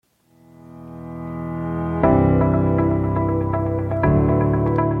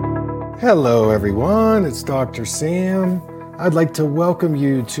Hello everyone, it's Dr. Sam. I'd like to welcome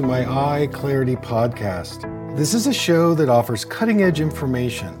you to my Eye Clarity podcast. This is a show that offers cutting-edge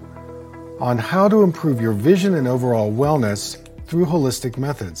information on how to improve your vision and overall wellness through holistic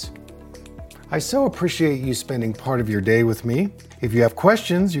methods. I so appreciate you spending part of your day with me. If you have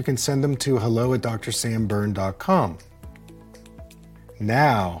questions, you can send them to hello@drsamberne.com.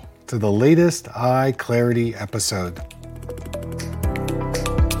 Now, to the latest Eye Clarity episode.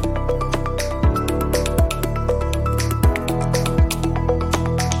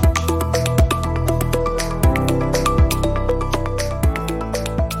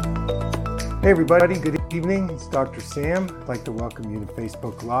 Hey everybody, good evening. It's Dr. Sam. I'd like to welcome you to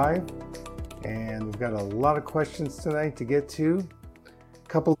Facebook Live. And we've got a lot of questions tonight to get to. A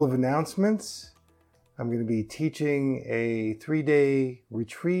couple of announcements. I'm going to be teaching a 3-day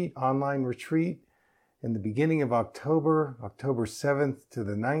retreat, online retreat, in the beginning of October 7th to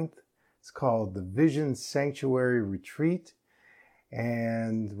the 9th. It's called the Vision Sanctuary Retreat.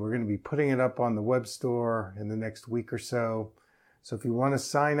 And we're going to be putting it up on the web store in the next week or so. So if you want to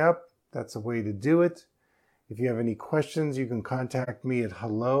sign up, that's a way to do it. If you have any questions, you can contact me at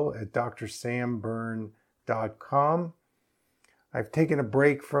hello@drsamberne.com. I've taken a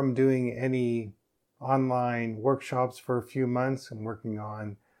break from doing any online workshops for a few months. I'm working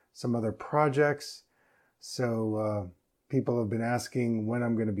on some other projects. So people have been asking when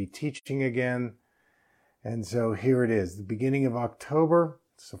I'm going to be teaching again. And so here it is, the beginning of October.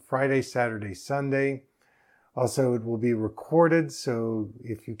 It's a Friday, Saturday, Sunday. Also, it will be recorded, so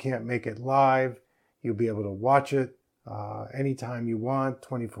if you can't make it live, you'll be able to watch it anytime you want,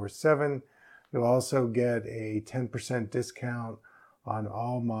 24/7. You'll also get a 10% discount on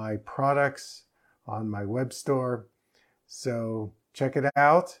all my products on my web store. So check it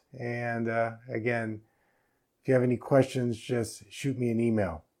out. And again, if you have any questions, just shoot me an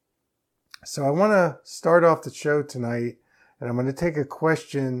email. So I want to start off the show tonight, and I'm going to take a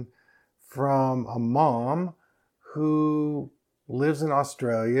question from a mom who lives in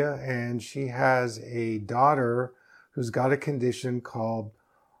Australia, and she has a daughter who's got a condition called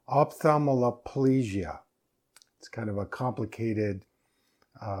ophthalmoplegia. It's kind of a complicated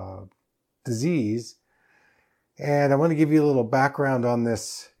disease. And I want to give you a little background on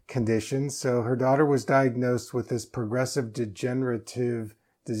this condition. So her daughter was diagnosed with this progressive degenerative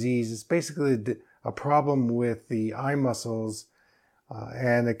disease. It's basically a problem with the eye muscles,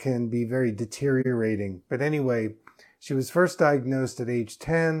 and it can be very deteriorating. But anyway, she was first diagnosed at age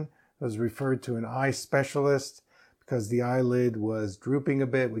 10, was referred to an eye specialist because the eyelid was drooping a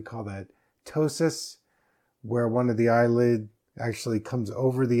bit. We call that ptosis, where one of the eyelid actually comes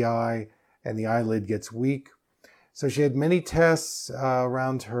over the eye and the eyelid gets weak. So she had many tests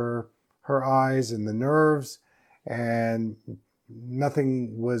around her eyes and the nerves, and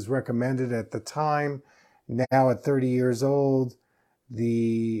nothing was recommended at the time. Now at 30 years old,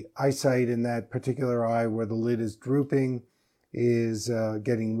 the eyesight in that particular eye where the lid is drooping is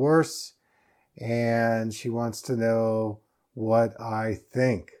getting worse, and she wants to know what I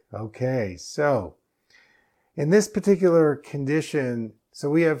think. Okay, so in this particular condition, so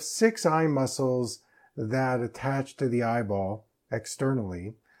we have 6 eye muscles that attach to the eyeball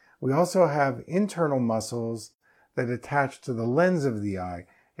externally. We also have internal muscles that attach to the lens of the eye,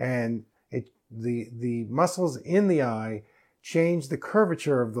 and the muscles in the eye change the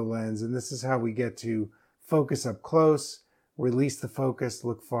curvature of the lens, and this is how we get to focus up close, release the focus,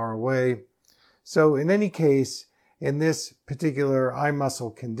 look far away. So in any case, in this particular eye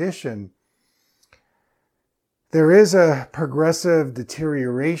muscle condition, there is a progressive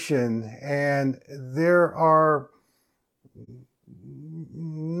deterioration, and there are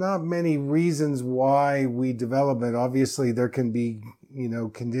not many reasons why we develop it. Obviously, there can be,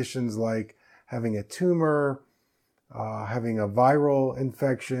 conditions like having a tumor, having a viral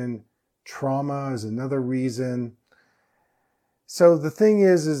infection, trauma is another reason. So the thing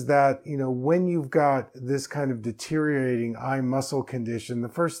is that, when you've got this kind of deteriorating eye muscle condition, the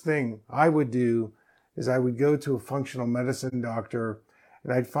first thing I would do is I would go to a functional medicine doctor,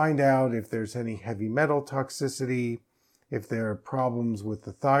 and I'd find out if there's any heavy metal toxicity, if there are problems with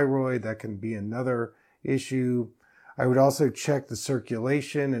the thyroid. That can be another issue. I would also check the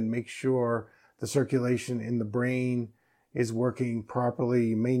circulation and make sure the circulation in the brain is working properly.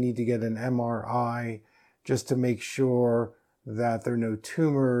 You may need to get an MRI just to make sure that there are no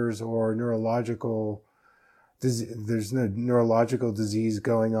tumors or there's no neurological disease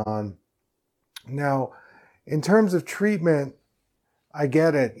going on. Now, in terms of treatment, I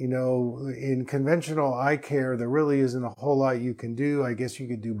get it. In conventional eye care, there really isn't a whole lot you can do. I guess you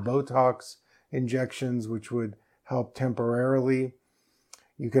could do Botox injections, which would help temporarily.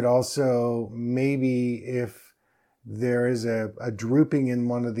 You could also, maybe if there is a drooping in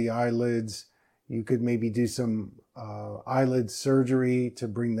one of the eyelids, you could maybe do some eyelid surgery to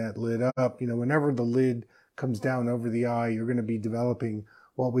bring that lid up. Whenever the lid comes down over the eye, you're going to be developing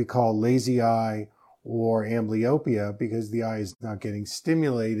what we call lazy eye or amblyopia because the eye is not getting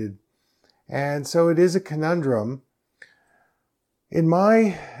stimulated. And so it is a conundrum. In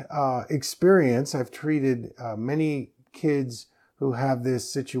my experience, I've treated many kids who have this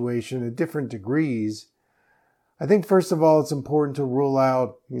situation at different degrees. I think first of all, it's important to rule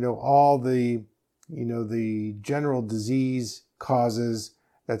out, all the general disease causes,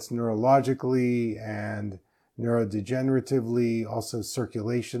 that's neurologically and neurodegeneratively, also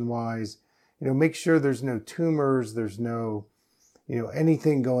circulation-wise. Make sure there's no tumors, there's no,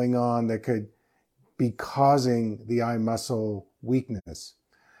 anything going on that could be causing the eye muscle weakness.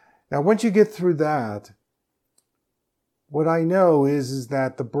 Now, once you get through that, what I know is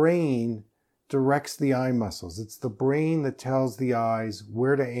that the brain directs the eye muscles. It's the brain that tells the eyes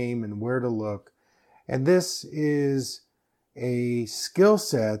where to aim and where to look. And this is a skill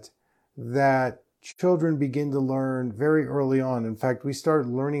set that children begin to learn very early on. In fact, we start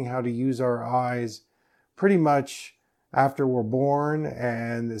learning how to use our eyes pretty much after we're born,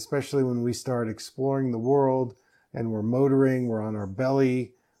 and especially when we start exploring the world and we're motoring, we're on our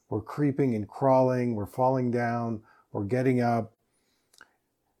belly, we're creeping and crawling, we're falling down, we're getting up.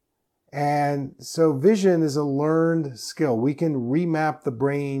 And so vision is a learned skill. We can remap the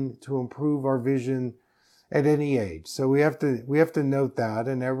brain to improve our vision at any age. So we have to note that,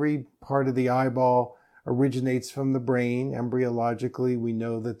 and every part of the eyeball originates from the brain. Embryologically, we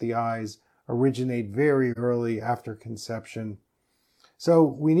know that the eyes originate very early after conception. So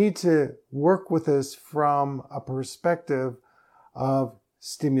we need to work with this from a perspective of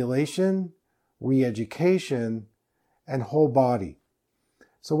stimulation, re-education, and whole body.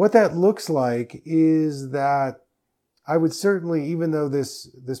 So what that looks like is that I would certainly, even though this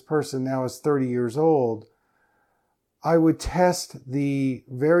person now is 30 years old, I would test the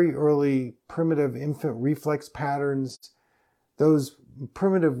very early primitive infant reflex patterns. Those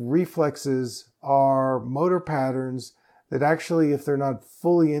primitive reflexes are motor patterns that actually, if they're not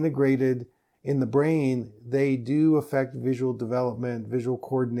fully integrated in the brain, they do affect visual development, visual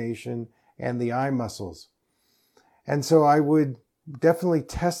coordination, and the eye muscles. And so I would definitely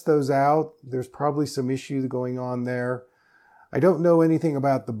test those out. There's probably some issue going on there. I don't know anything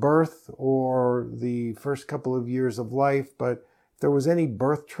about the birth or the first couple of years of life, but if there was any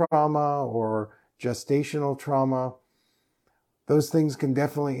birth trauma or gestational trauma, those things can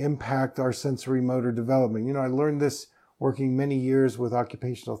definitely impact our sensory motor development. I learned this working many years with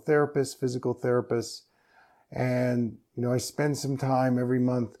occupational therapists, physical therapists, and, I spend some time every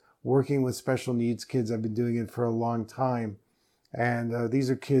month working with special needs kids. I've been doing it for a long time. And these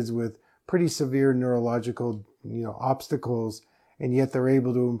are kids with pretty severe neurological, obstacles, and yet they're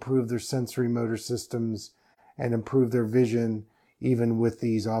able to improve their sensory motor systems and improve their vision even with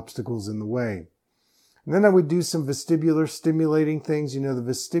these obstacles in the way. And then I would do some vestibular stimulating things. The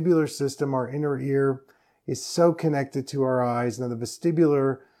vestibular system, our inner ear, is so connected to our eyes. Now, the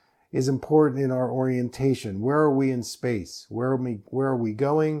vestibular is important in our orientation. Where are we in space? Where are we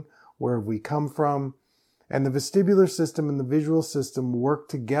going? Where have we come from? And the vestibular system and the visual system work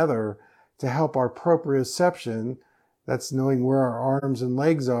together to help our proprioception, that's knowing where our arms and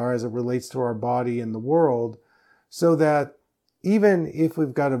legs are as it relates to our body and the world, so that even if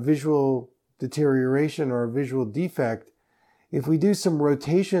we've got a visual deterioration or a visual defect, if we do some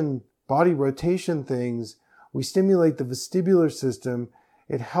rotation, body rotation things, we stimulate the vestibular system,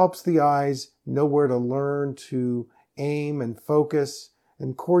 it helps the eyes know where to learn to aim and focus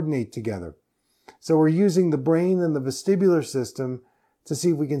and coordinate together. So we're using the brain and the vestibular system to see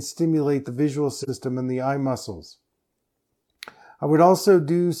if we can stimulate the visual system and the eye muscles. I would also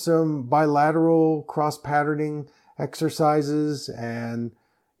do some bilateral cross-patterning exercises and,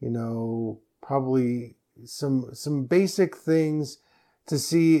 probably some basic things to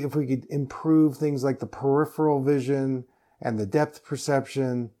see if we could improve things like the peripheral vision and the depth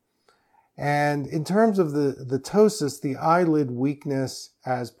perception. And in terms of the ptosis, the eyelid weakness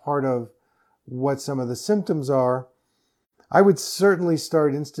as part of what some of the symptoms are, I would certainly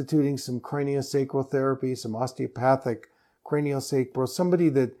start instituting some craniosacral therapy, some osteopathic craniosacral, somebody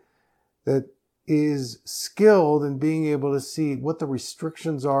that is skilled in being able to see what the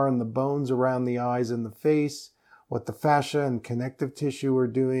restrictions are in the bones around the eyes and the face, what the fascia and connective tissue are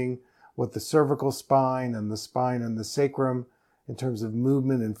doing, what the cervical spine and the sacrum in terms of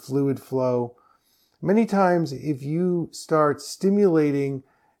movement and fluid flow. Many times, if you start stimulating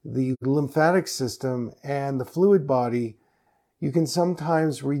the lymphatic system and the fluid body, you can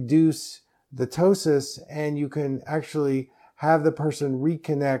sometimes reduce the ptosis and you can actually have the person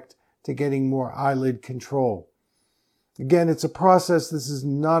reconnect to getting more eyelid control. Again, it's a process. This is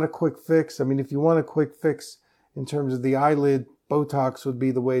not a quick fix. I mean, if you want a quick fix in terms of the eyelid, Botox would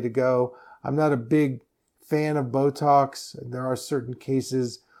be the way to go. I'm not a big fan of Botox. There are certain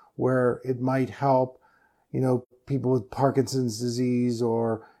cases where it might help, people with Parkinson's disease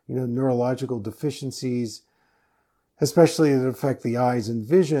or, neurological deficiencies, especially that affect the eyes and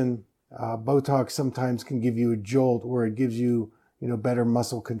vision. Botox sometimes can give you a jolt where it gives you, better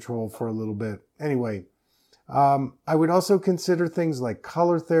muscle control for a little bit. Anyway, I would also consider things like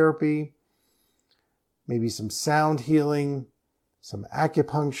color therapy, maybe some sound healing, some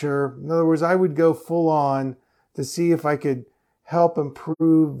acupuncture. In other words, I would go full on to see if I could help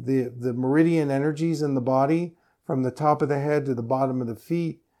improve the meridian energies in the body from the top of the head to the bottom of the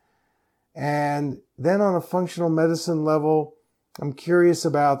feet. And then on a functional medicine level, I'm curious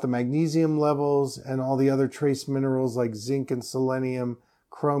about the magnesium levels and all the other trace minerals like zinc and selenium,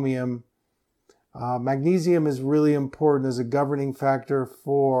 chromium. Magnesium is really important as a governing factor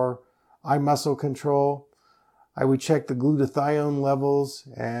for eye muscle control. I would check the glutathione levels,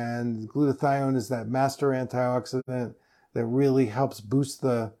 and glutathione is that master antioxidant that really helps boost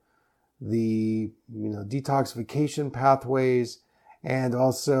the detoxification pathways and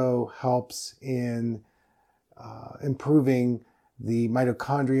also helps in improving the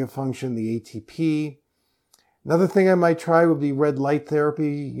mitochondria function, the ATP. Another thing I might try would be red light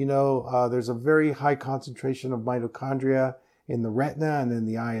therapy. There's a very high concentration of mitochondria in the retina and in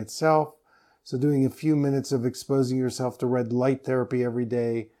the eye itself. So doing a few minutes of exposing yourself to red light therapy every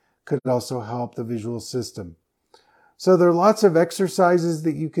day could also help the visual system. So there are lots of exercises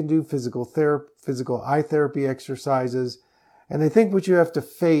that you can do, physical eye therapy exercises. And I think what you have to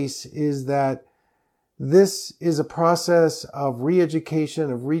face is that this is a process of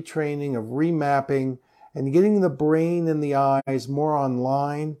re-education, of retraining, of remapping, and getting the brain and the eyes more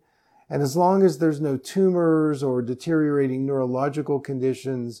online. And as long as there's no tumors or deteriorating neurological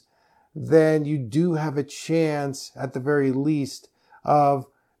conditions, then you do have a chance, at the very least, of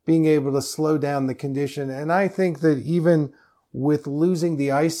being able to slow down the condition. And I think that even with losing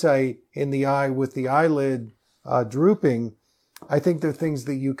the eyesight in the eye with the eyelid drooping, I think there are things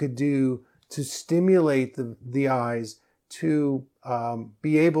that you could do to stimulate the eyes to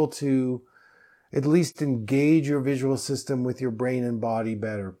be able to at least engage your visual system with your brain and body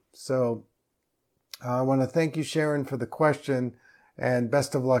better. So I want to thank you, Sharon, for the question, and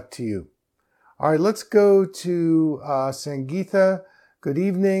best of luck to you. All right, let's go to Sangeetha. Good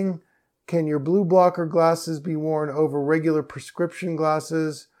evening. Can your blue blocker glasses be worn over regular prescription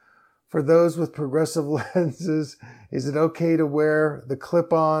glasses? For those with progressive lenses, is it okay to wear the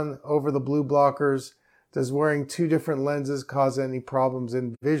clip-on over the blue blockers? Does wearing two different lenses cause any problems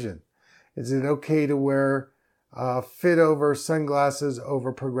in vision? Is it okay to wear fit over sunglasses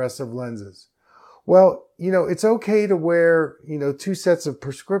over progressive lenses? Well, it's okay to wear, two sets of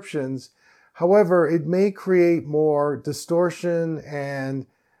prescriptions. However, it may create more distortion and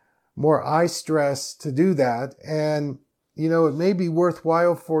more eye stress to do that. And, it may be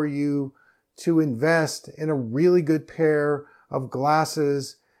worthwhile for you to invest in a really good pair of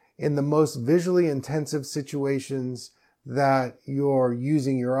glasses in the most visually intensive situations that you're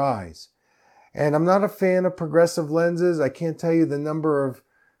using your eyes. And I'm not a fan of progressive lenses. I can't tell you the number of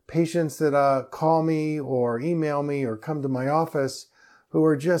patients that call me or email me or come to my office who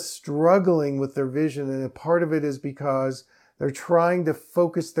are just struggling with their vision. And a part of it is because they're trying to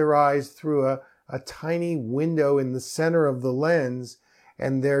focus their eyes through a tiny window in the center of the lens,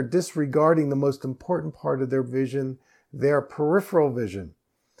 and they're disregarding the most important part of their vision, their peripheral vision.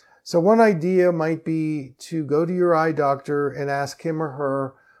 So one idea might be to go to your eye doctor and ask him or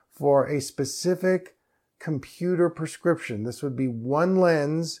her for a specific computer prescription. This would be one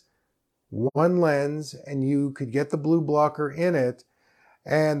lens, and you could get the blue blocker in it.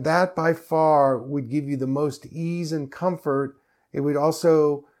 And that by far would give you the most ease and comfort. It would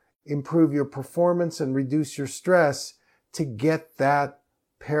also improve your performance and reduce your stress to get that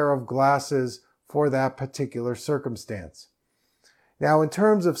pair of glasses for that particular circumstance. Now, in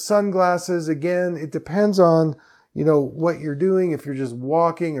terms of sunglasses, again, it depends on, what you're doing. If you're just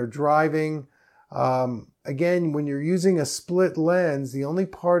walking or driving, again, when you're using a split lens, the only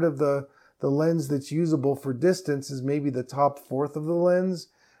part of the lens that's usable for distance is maybe the top fourth of the lens.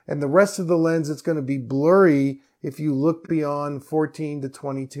 And the rest of the lens, it's going to be blurry if you look beyond 14 to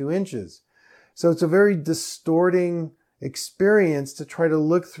 22 inches. So it's a very distorting experience to try to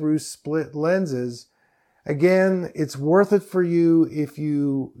look through split lenses. Again, it's worth it for you if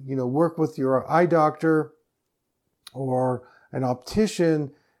you work with your eye doctor or an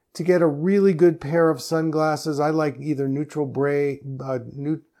optician to get a really good pair of sunglasses. I like either neutral brown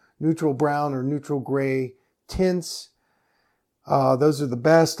or neutral gray tints. Those are the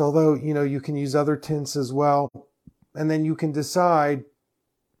best, although, you can use other tints as well. And then you can decide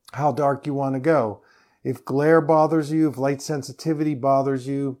how dark you want to go. If glare bothers you, if light sensitivity bothers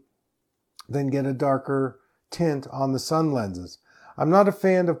you, then get a darker tint on the sun lenses. I'm not a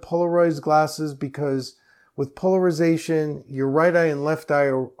fan of polarized glasses because with polarization, your right eye and left eye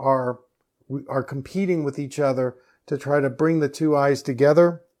are competing with each other to try to bring the two eyes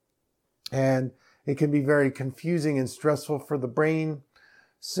together. And it can be very confusing and stressful for the brain.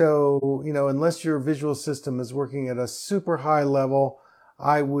 So, unless your visual system is working at a super high level,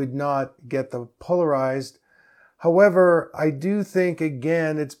 I would not get the polarized. However, I do think,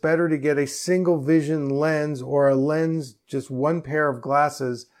 again, it's better to get a single vision lens or a lens, just one pair of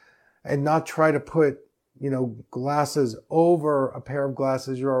glasses, and not try to put, glasses over a pair of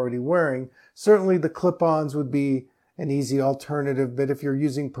glasses you're already wearing. Certainly the clip-ons would be an easy alternative, but if you're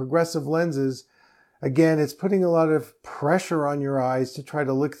using progressive lenses, again, it's putting a lot of pressure on your eyes to try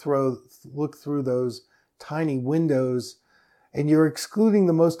to look through those tiny windows, and you're excluding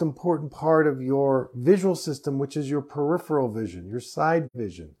the most important part of your visual system, which is your peripheral vision, your side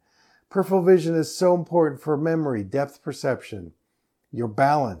vision. Peripheral vision is so important for memory, depth perception, your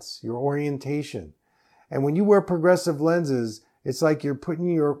balance, your orientation. And when you wear progressive lenses, it's like you're putting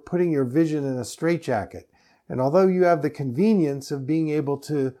your vision in a straitjacket. And although you have the convenience of being able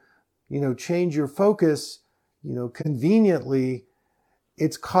to, change your focus, conveniently,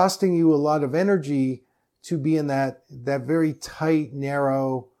 it's costing you a lot of energy to be in that very tight,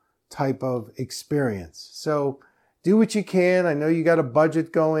 narrow type of experience. So do what you can. I know you got a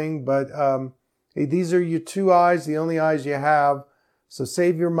budget going, but these are your two eyes, the only eyes you have. So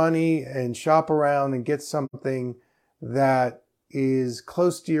save your money and shop around and get something that is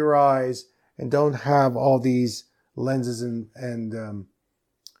close to your eyes and don't have all these lenses and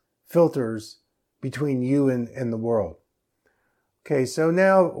filters between you and the world. Okay, so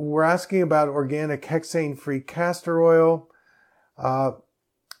now we're asking about organic hexane-free castor oil.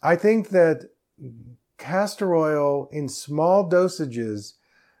 I think that castor oil in small dosages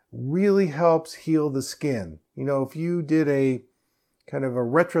really helps heal the skin. If you did a kind of a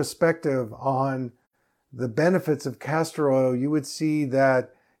retrospective on the benefits of castor oil, you would see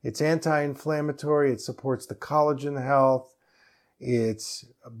that it's anti-inflammatory, it supports the collagen health, it's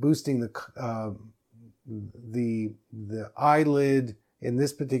boosting the eyelid. In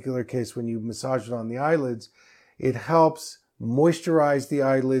this particular case, when you massage it on the eyelids, it helps moisturize the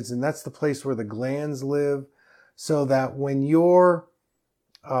eyelids, and that's the place where the glands live, so that when you're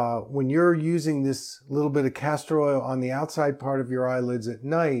using this little bit of castor oil on the outside part of your eyelids at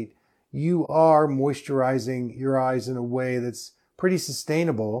night, you are moisturizing your eyes in a way that's pretty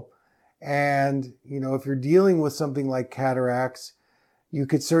sustainable. And, if you're dealing with something like cataracts, you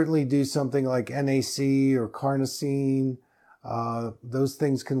could certainly do something like NAC or carnosine. Those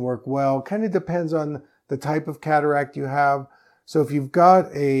things can work well. Kind of depends on the type of cataract you have. So if you've got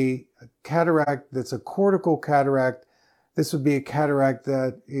a cataract that's a cortical cataract, this would be a cataract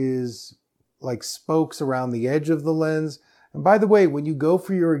that is like spokes around the edge of the lens. And by the way, when you go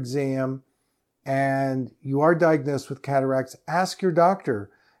for your exam and you are diagnosed with cataracts, ask your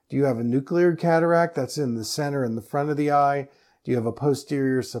doctor, do you have a nuclear cataract that's in the center and the front of the eye? Do you have a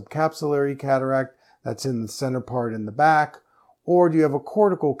posterior subcapillary cataract that's in the center part in the back? Or do you have a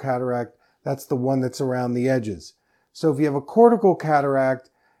cortical cataract that's the one that's around the edges? So if you have a cortical cataract,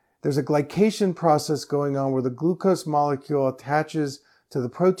 there's a glycation process going on where the glucose molecule attaches to the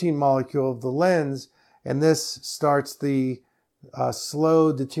protein molecule of the lens, and this starts the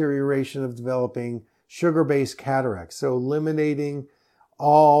slow deterioration of developing sugar-based cataracts. So eliminating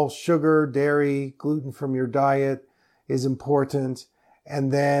all sugar, dairy, gluten from your diet is important.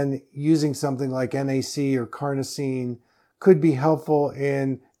 And then using something like NAC or carnosine could be helpful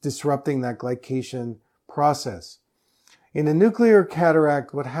in disrupting that glycation process. In a nuclear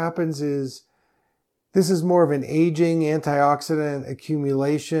cataract, what happens is this is more of an aging antioxidant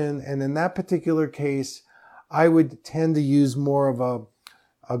accumulation. And in that particular case, I would tend to use more of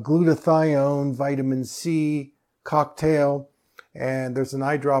a glutathione vitamin C cocktail. And there's an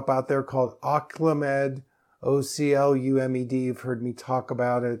eye drop out there called Oclumed, OCLUMED. You've heard me talk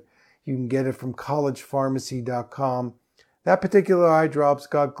about it. You can get it from collegepharmacy.com. That particular eye drop's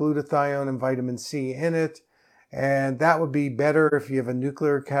got glutathione and vitamin C in it. And that would be better if you have a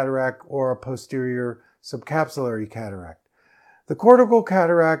nuclear cataract or a posterior subcapillary cataract. The cortical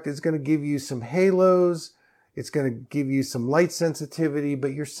cataract is going to give you some halos. It's going to give you some light sensitivity,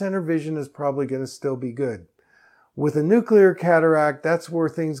 but your center vision is probably going to still be good. With a nuclear cataract, that's where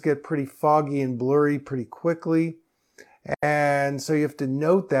things get pretty foggy and blurry pretty quickly. And so you have to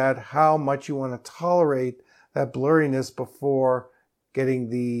note that how much you want to tolerate that blurriness before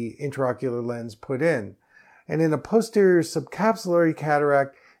getting the intraocular lens put in. And in a posterior subcapillary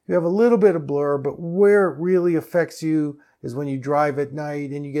cataract, you have a little bit of blur, but where it really affects you is when you drive at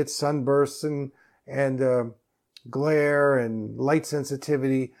night and you get sunbursts and glare and light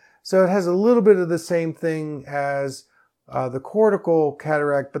sensitivity. So it has a little bit of the same thing as the cortical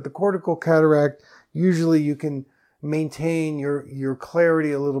cataract, but the cortical cataract, usually you can maintain your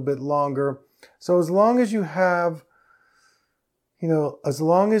clarity a little bit longer. So as long as you have, as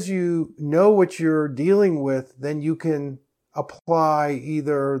long as you know what you're dealing with, then you can apply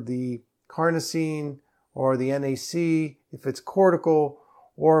either the carnosine or the NAC if it's cortical,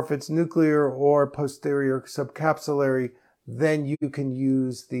 or if it's nuclear or posterior subcapillary, then you can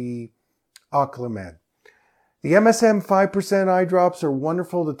use the Oclamed. The MSM 5% eye drops are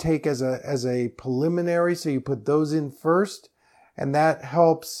wonderful to take as a preliminary, so you put those in first, and that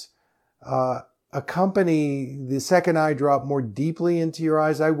helps accompany the second eye drop more deeply into your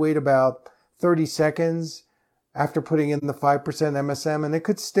eyes. I wait about 30 seconds after putting in the 5% MSM, and it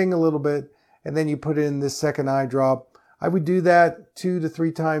could sting a little bit, and then you put in this second eye drop. I would do that 2 to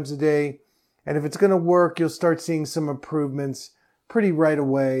 3 times a day, and if it's going to work, you'll start seeing some improvements pretty right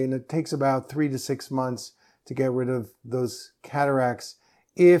away, and it takes about 3 to 6 months to get rid of those cataracts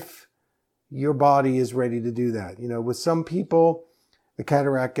if your body is ready to do that. With some people, the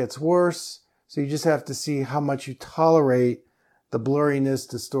cataract gets worse, so you just have to see how much you tolerate the blurriness,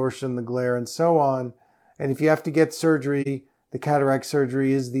 distortion, the glare, and so on. And if you have to get surgery, the cataract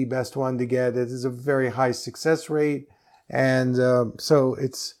surgery is the best one to get. It is a very high success rate, and so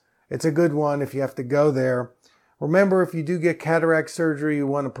it's a good one if you have to go there. Remember, if you do get cataract surgery, you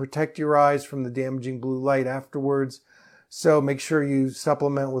want to protect your eyes from the damaging blue light afterwards. So make sure you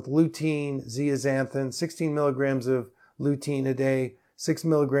supplement with lutein, zeaxanthin, 16 milligrams of lutein a day, 6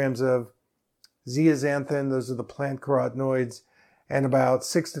 milligrams of zeaxanthin, those are the plant carotenoids, and about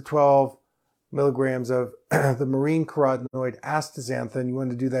 6 to 12 milligrams of the marine carotenoid astaxanthin. You want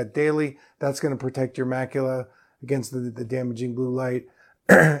to do that daily. That's going to protect your macula against the damaging blue light.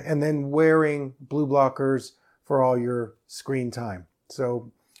 And then wearing blue blockers for all your screen time.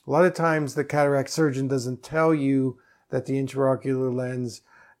 So a lot of times the cataract surgeon doesn't tell you that the intraocular lens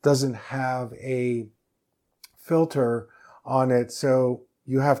doesn't have a filter on it. So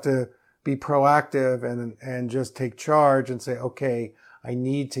you have to be proactive and just take charge and say, okay, I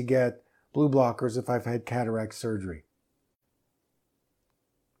need to get blue blockers if I've had cataract surgery.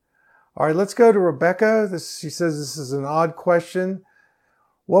 All right, let's go to Rebecca. She says this is an odd question.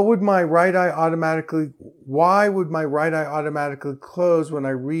 Why would my right eye automatically close when I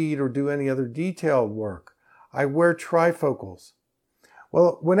read or do any other detailed work? I wear trifocals.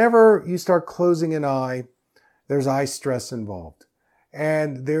 Well, whenever you start closing an eye, there's eye stress involved.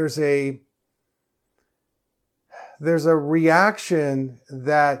 And there's a reaction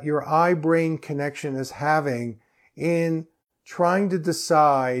that your eye-brain connection is having in trying to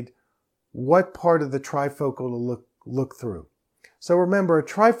decide what part of the trifocal to look through. So remember, a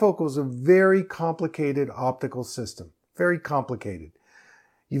trifocal is a very complicated optical system, very complicated.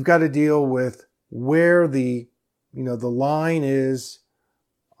 You've got to deal with where the line is,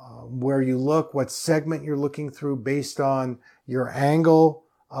 where you look, what segment you're looking through based on your angle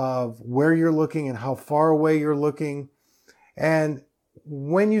of where you're looking and how far away you're looking. And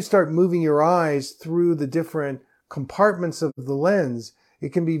when you start moving your eyes through the different compartments of the lens,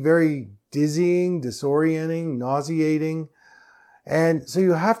 it can be very dizzying, disorienting, nauseating. And so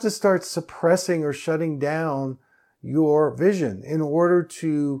you have to start suppressing or shutting down your vision in order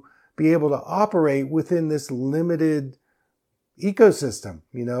to be able to operate within this limited ecosystem.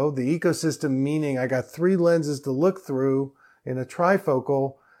 The ecosystem meaning I got 3 lenses to look through in a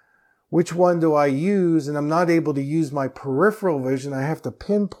trifocal. Which one do I use? And I'm not able to use my peripheral vision. I have to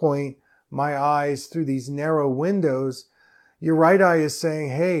pinpoint my eyes through these narrow windows. Your right eye is saying,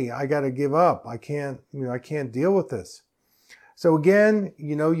 hey, I got to give up. I can't deal with this. So again,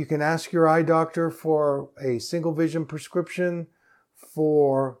 you can ask your eye doctor for a single vision prescription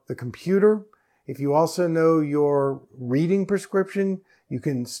for the computer. If you also know your reading prescription, you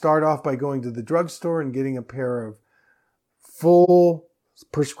can start off by going to the drugstore and getting a pair of full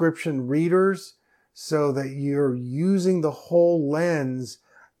prescription readers so that you're using the whole lens,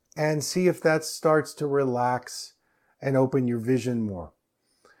 and see if that starts to relax and open your vision more.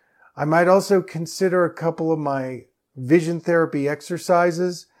 I might also consider a couple of my vision therapy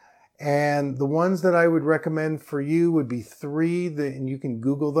exercises, and the ones that I would recommend for you would be 3, and you can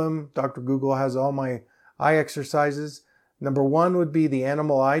Google them. Dr. Google has all my eye exercises. Number 1 would be the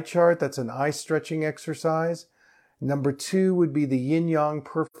animal eye chart. That's an eye stretching exercise. Number 2 would be the yin yang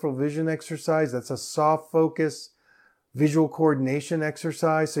peripheral vision exercise. That's a soft focus visual coordination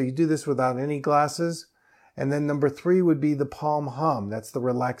exercise. So you do this without any glasses. And then number 3 would be the palm hum. That's the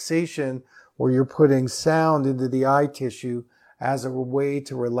relaxation where you're putting sound into the eye tissue as a way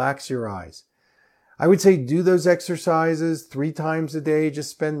to relax your eyes. I would say do those exercises 3 times a day.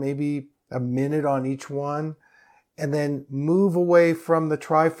 Just spend maybe a minute on each one. And then move away from the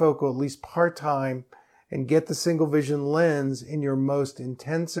trifocal, at least part-time, and get the single vision lens in your most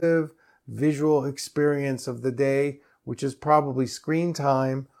intensive visual experience of the day, which is probably screen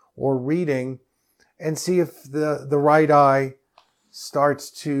time or reading, and see if the right eye starts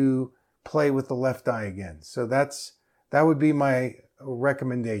to play with the left eye again. So that would be my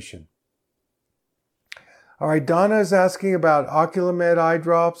recommendation. All right, Donna is asking about Oculomed eye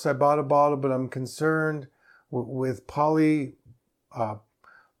drops. I bought a bottle, but I'm concerned with propylene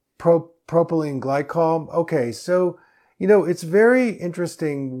glycol. Okay, so, it's very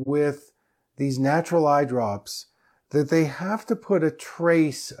interesting with these natural eye drops that they have to put a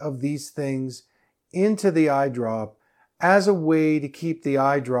trace of these things into the eye drop as a way to keep the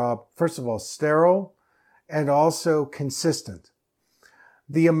eye drop, first of all, sterile and also consistent.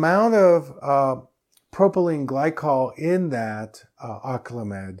 The amount of propylene glycol in that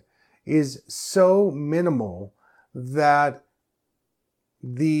Oculomed is so minimal that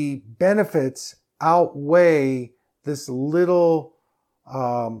the benefits outweigh this little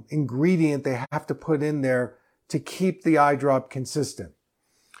ingredient they have to put in there to keep the eye drop consistent.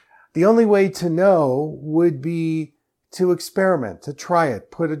 The only way to know would be to experiment, to try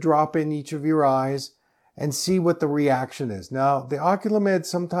it. Put a drop in each of your eyes and see what the reaction is. Now, the Oculomed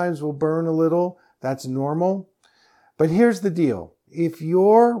sometimes will burn a little. That's normal. But here's the deal. If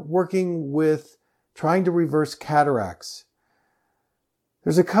you're working with trying to reverse cataracts,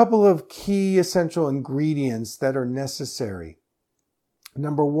 there's a couple of key essential ingredients that are necessary.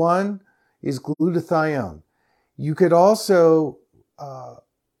 Number 1 is glutathione. You could also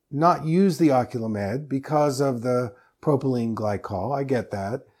not use the Oculomed because of the propylene glycol. I get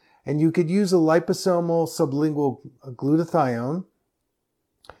that. And you could use a liposomal sublingual glutathione.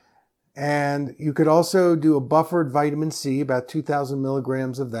 And you could also do a buffered vitamin C, about 2,000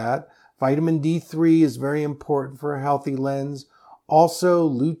 milligrams of that. Vitamin D3 is very important for a healthy lens. Also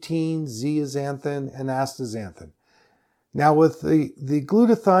lutein, zeaxanthin, and astaxanthin. Now with the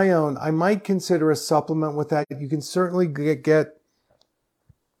glutathione, I might consider a supplement with that. You can certainly get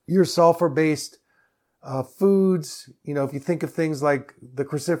your sulfur-based foods. If you think of things like the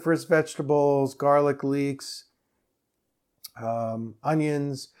cruciferous vegetables, garlic leeks,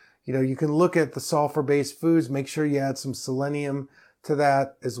 onions, you can look at the sulfur-based foods. Make sure you add some selenium to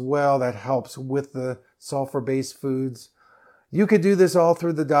that as well. That helps with the sulfur-based foods. You could do this all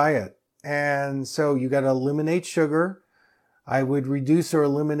through the diet. And so you got to eliminate sugar. I would reduce or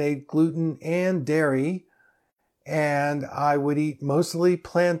eliminate gluten and dairy. And I would eat mostly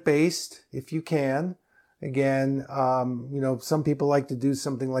plant-based if you can. Again, some people like to do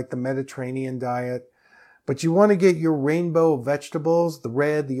something like the Mediterranean diet. But you want to get your rainbow of vegetables, the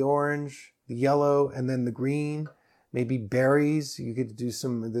red, the orange, the yellow, and then the green. Maybe berries. You could do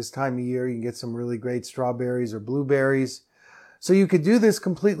some this time of year. You can get some really great strawberries or blueberries. So you could do this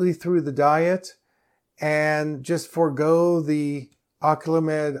completely through the diet and just forego the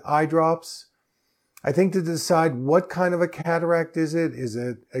Oculomed eye drops. I think to decide what kind of a cataract is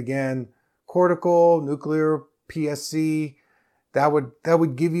it, again, cortical, nuclear, PSC, that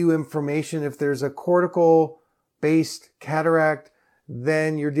would give you information. If there's a cortical-based cataract,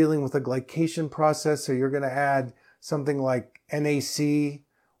 then you're dealing with a glycation process, so you're going to add something like NAC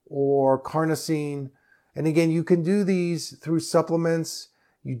or carnosine. And again, you can do these through supplements.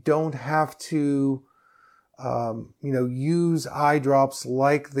 You don't have to, use eye drops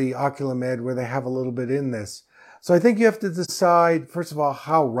like the Oculomed where they have a little bit in this. So I think you have to decide, first of all,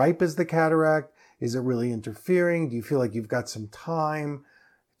 how ripe is the cataract? Is it really interfering? Do you feel like you've got some time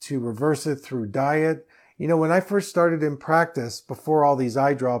to reverse it through diet? When I first started in practice, before all these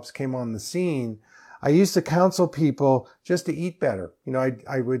eye drops came on the scene, I used to counsel people just to eat better.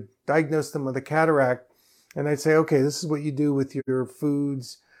 I would diagnose them with a cataract and I'd say, okay, this is what you do with your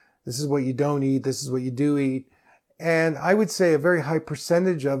foods. This is what you don't eat. This is what you do eat. And I would say a very high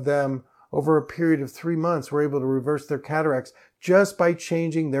percentage of them over a period of 3 months were able to reverse their cataracts just by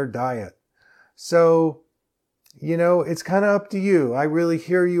changing their diet. So, it's kind of up to you. I really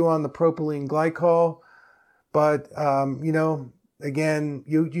hear you on the propylene glycol, but, again,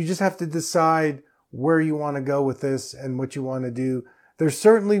 you just have to decide where you want to go with this and what you want to do. there's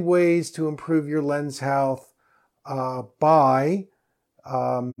certainly ways to improve your lens health by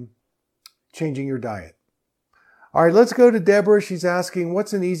changing your diet. All right, let's go to Deborah. She's asking,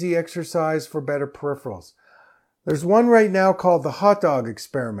 what's an easy exercise for better peripherals? There's one right now called the hot dog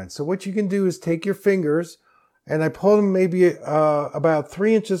experiment. So what you can do is take your fingers, and I pull them maybe about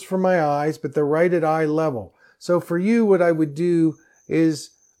 3 inches from my eyes, but they're right at eye level. So for you, what I would do is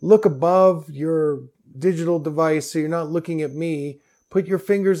look above your digital device so you're not looking at me. Put your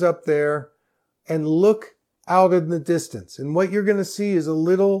fingers up there and look out in the distance. And what you're going to see is a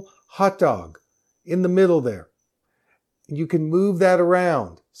little hot dog in the middle there. You can move that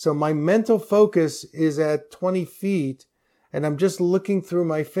around. So my mental focus is at 20 feet and I'm just looking through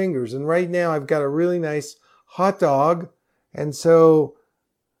my fingers. And right now I've got a really nice hot dog. And so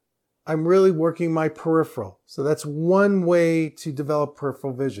I'm really working my peripheral. So that's one way to develop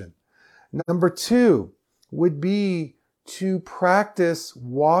peripheral vision. Number 2 would be to practice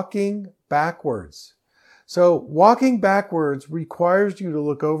walking backwards. So walking backwards requires you to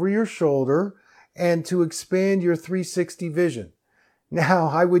look over your shoulder and to expand your 360 vision. Now,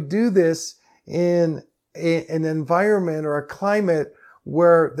 I would do this in an environment or a climate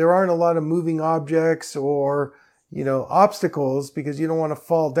where there aren't a lot of moving objects or, obstacles because you don't want to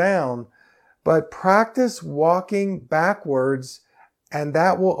fall down. But practice walking backwards and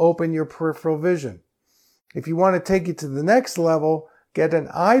that will open your peripheral vision. If you want to take it to the next level, get an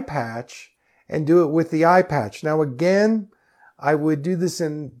eye patch and do it with the eye patch. Now, again, I would do this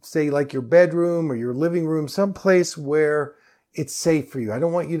in, say, like your bedroom or your living room, someplace where it's safe for you. I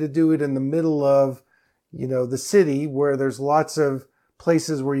don't want you to do it in the middle of, the city where there's lots of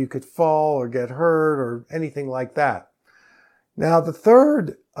places where you could fall or get hurt or anything like that. Now, the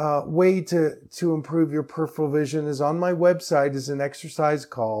third way to improve your peripheral vision is on my website is an exercise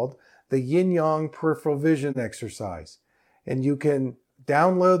called the Yin Yang Peripheral Vision Exercise. And you can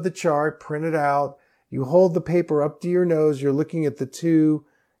download the chart, print it out. You hold the paper up to your nose. You're looking at the 2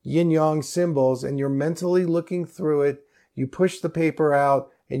 yin yang symbols and you're mentally looking through it. You push the paper out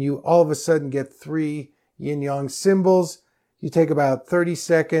and you all of a sudden get 3 yin yang symbols. You take about 30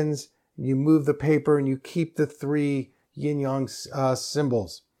 seconds. You move the paper and you keep the 3 yin yang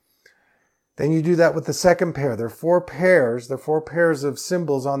symbols. Then you do that with the second pair. There are 4 pairs. There are 4 pairs of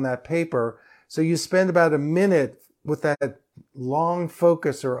symbols on that paper. So you spend about a minute with that long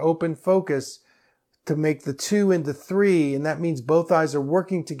focus or open focus to make the 2 into 3, and that means both eyes are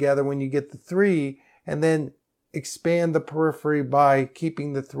working together when you get the 3, and then expand the periphery by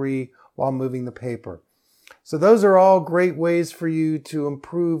keeping the 3 while moving the paper. So those are all great ways for you to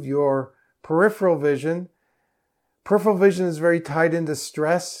improve your peripheral vision. Peripheral vision is very tied into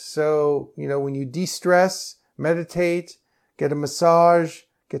stress. So, when you de-stress, meditate, get a massage,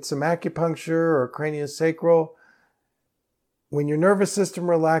 get some acupuncture or craniosacral, when your nervous system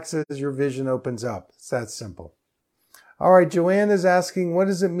relaxes, your vision opens up. It's that simple. All right, Joanne is asking, what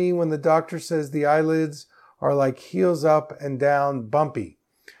does it mean when the doctor says the eyelids are like heels up and down bumpy?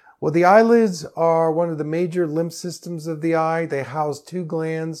 Well, the eyelids are one of the major lymph systems of the eye. They house 2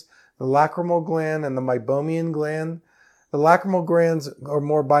 glands, the lacrimal gland and the meibomian gland. The lacrimal glands are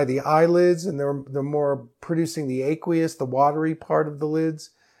more by the eyelids, and they're more producing the aqueous, the watery part of the lids.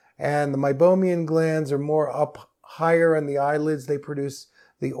 And the meibomian glands are more up higher on the eyelids. They produce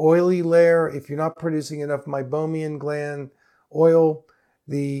the oily layer. If you're not producing enough meibomian gland oil,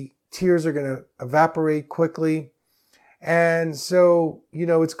 the tears are going to evaporate quickly. And so,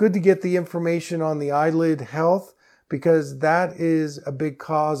 it's good to get the information on the eyelid health because that is a big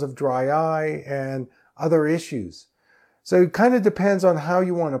cause of dry eye and other issues. So it kind of depends on how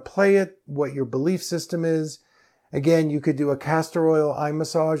you want to play it, what your belief system is. Again, you could do a castor oil eye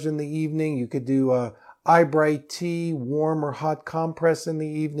massage in the evening. You could do a Eye Bright tea, warm or hot compress in the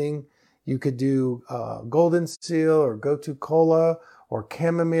evening. You could do Golden Seal or Gotu Kola or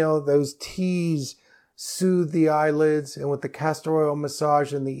chamomile. Those teas soothe the eyelids. And with the castor oil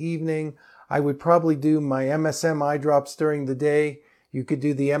massage in the evening, I would probably do my MSM eye drops during the day. You could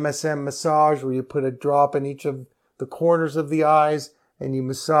do the MSM massage where you put a drop in each of the corners of the eyes and you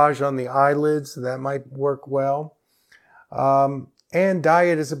massage on the eyelids. So that might work well. And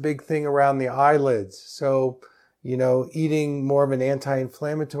diet is a big thing around the eyelids. So, eating more of an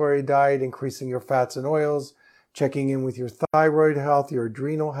anti-inflammatory diet, increasing your fats and oils, checking in with your thyroid health, your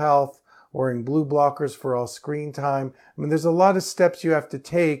adrenal health, wearing blue blockers for all screen time. There's a lot of steps you have to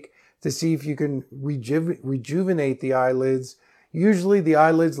take to see if you can rejuvenate the eyelids. Usually the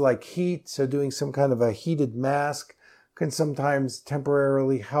eyelids like heat, so doing some kind of a heated mask can sometimes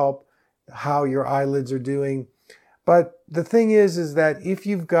temporarily help how your eyelids are doing. But the thing is that if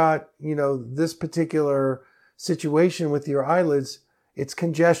you've got, this particular situation with your eyelids, it's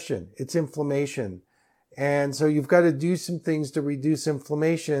congestion, it's inflammation. And so you've got to do some things to reduce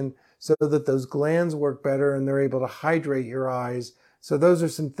inflammation so that those glands work better and they're able to hydrate your eyes. So those are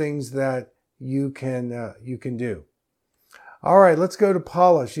some things that you can do. All right, let's go to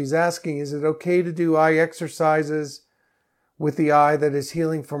Paula. She's asking, is it okay to do eye exercises with the eye that is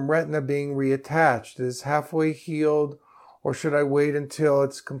healing from retina being reattached? Is halfway healed, or should I wait until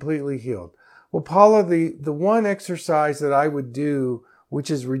it's completely healed? Well, Paula, the one exercise that I would do, which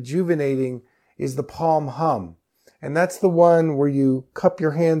is rejuvenating, is the palm hum. And that's the one where you cup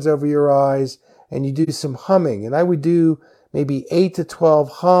your hands over your eyes and you do some humming. And I would do maybe 8 to 12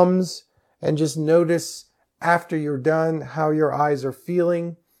 hums and just notice after you're done how your eyes are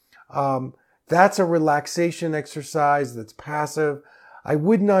feeling. That's a relaxation exercise that's passive. I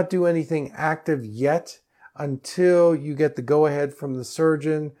would not do anything active yet until you get the go-ahead from the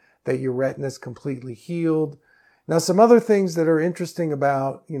surgeon that your retina is completely healed. Now, some other things that are interesting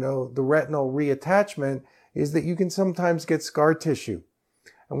about, the retinal reattachment is that you can sometimes get scar tissue.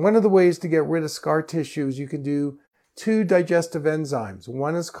 And one of the ways to get rid of scar tissue is you can do 2 digestive enzymes.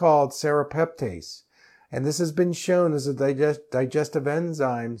 One is called serrapeptase, and this has been shown as a digestive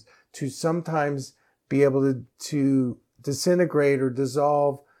enzyme to sometimes be able to disintegrate or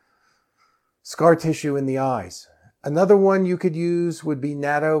dissolve scar tissue in the eyes. Another one you could use would be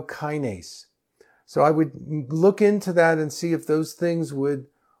nattokinase. So I would look into that and see if those things would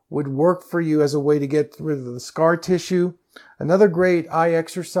work for you as a way to get rid of the scar tissue. Another great eye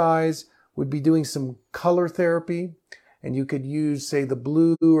exercise would be doing some color therapy. And you could use, say, the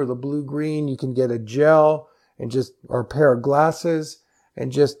blue or the blue-green. You can get a gel or a pair of glasses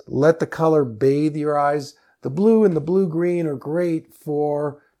and just let the color bathe your eyes. The blue and the blue-green are great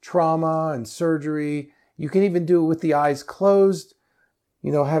for trauma and surgery. You can even do it with the eyes closed,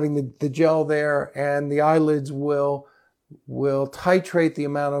 having the gel there, and the eyelids will titrate the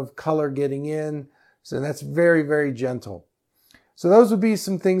amount of color getting in. So that's very, very gentle. So those would be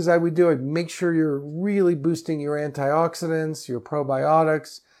some things I would do. I'd make sure you're really boosting your antioxidants, your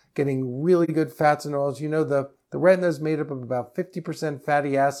probiotics, getting really good fats and oils. The retina is made up of about 50%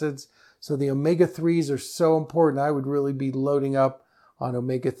 fatty acids. So the omega-3s are so important. I would really be loading up on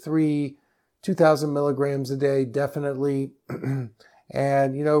omega-3, 2,000 milligrams a day, definitely.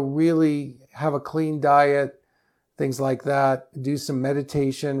 And, really have a clean diet, things like that. Do some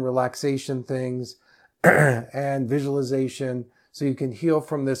meditation, relaxation things, and visualization so you can heal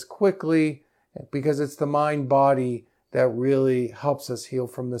from this quickly, because it's the mind-body that really helps us heal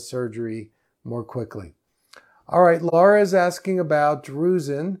from the surgery more quickly. All right, Laura is asking about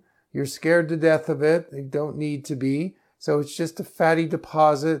drusen. You're scared to death of it. You don't need to be. So it's just a fatty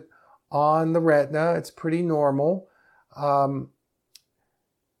deposit on the retina. It's pretty normal.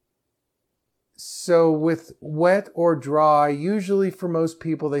 So with wet or dry, usually for most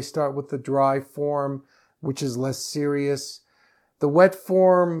people, they start with the dry form, which is less serious. The wet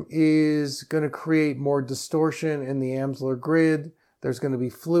form is going to create more distortion in the Amsler grid. There's going to be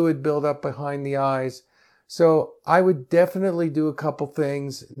fluid buildup behind the eyes. So I would definitely do a couple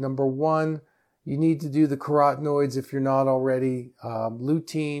things. Number one, you need to do the carotenoids if you're not already.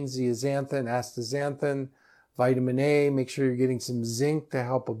 Lutein, zeaxanthin, astaxanthin, vitamin A. Make sure you're getting some zinc to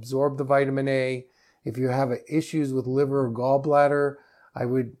help absorb the vitamin A. If you have issues with liver or gallbladder, I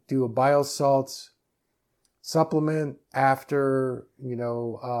would do a bile salts supplement after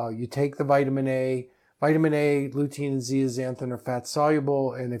you take the vitamin A. Vitamin A, lutein, and zeaxanthin are fat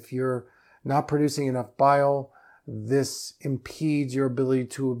soluble, and if you're not producing enough bile, this impedes your ability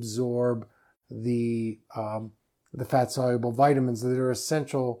to absorb the fat soluble vitamins that are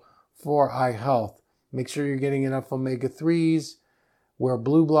essential for eye health. Make sure you're getting enough omega-3s, wear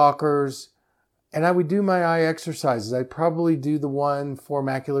blue blockers, and I would do my eye exercises. I'd probably do the one for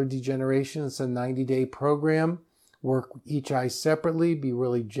macular degeneration. It's a 90-day program. Work each eye separately, be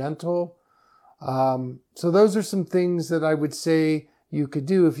really gentle. So those are some things that I would say you could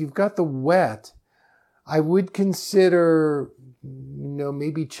do. If you've got the wet, I would consider,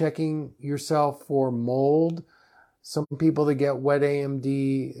 maybe checking yourself for mold. Some people that get wet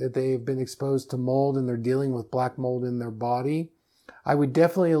AMD, they've been exposed to mold and they're dealing with black mold in their body. I would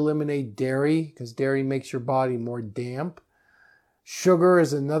definitely eliminate dairy because dairy makes your body more damp. Sugar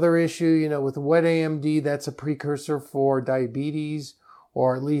is another issue. With wet AMD, that's a precursor for diabetes,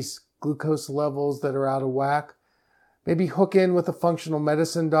 or at least glucose levels that are out of whack. Maybe hook in with a functional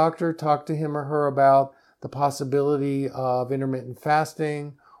medicine doctor, talk to him or her about the possibility of intermittent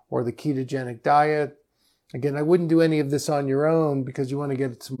fasting or the ketogenic diet. Again, I wouldn't do any of this on your own because you want to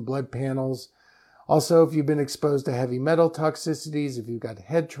get some blood panels. Also, if you've been exposed to heavy metal toxicities, if you've got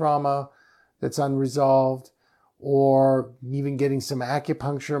head trauma that's unresolved, or even getting some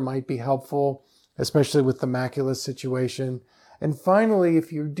acupuncture might be helpful, especially with the macula situation. And finally,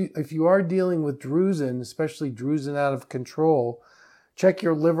 if you are dealing with drusen, especially drusen out of control, check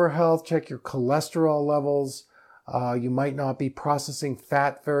your liver health, check your cholesterol levels. You might not be processing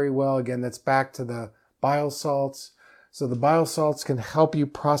fat very well. Again, that's back to the bile salts. So the bile salts can help you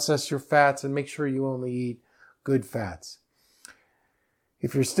process your fats and make sure you only eat good fats.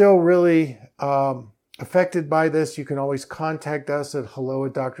 If you're still really affected by this, you can always contact us at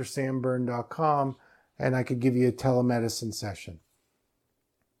hello@drsamberne.com, and I could give you a telemedicine session.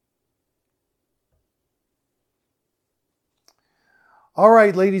 All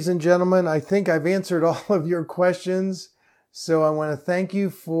right, ladies and gentlemen, I think I've answered all of your questions. So I want to thank you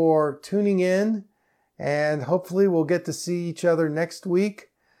for tuning in, and hopefully we'll get to see each other next week.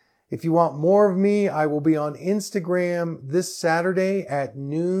 If you want more of me, I will be on Instagram this Saturday at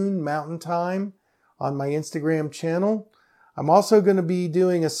noon Mountain Time on my Instagram channel. I'm also going to be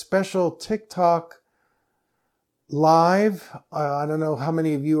doing a special TikTok live. I don't know how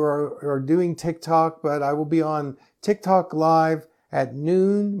many of you are doing TikTok, but I will be on TikTok live at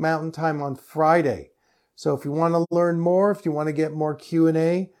noon Mountain Time on Friday. So if you want to learn more, if you want to get more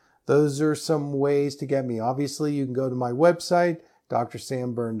Q&A, those are some ways to get me. Obviously, you can go to my website,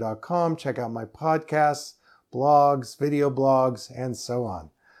 drsamberne.com, check out my podcasts, blogs, video blogs, and so on.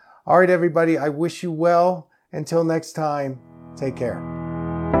 All right, everybody, I wish you well. Until next time, take care.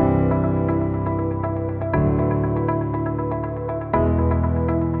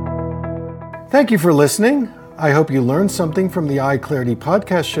 Thank you for listening. I hope you learned something from the Eye Clarity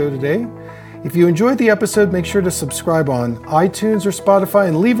podcast show today. If you enjoyed the episode, make sure to subscribe on iTunes or Spotify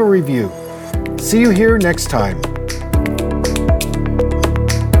and leave a review. See you here next time.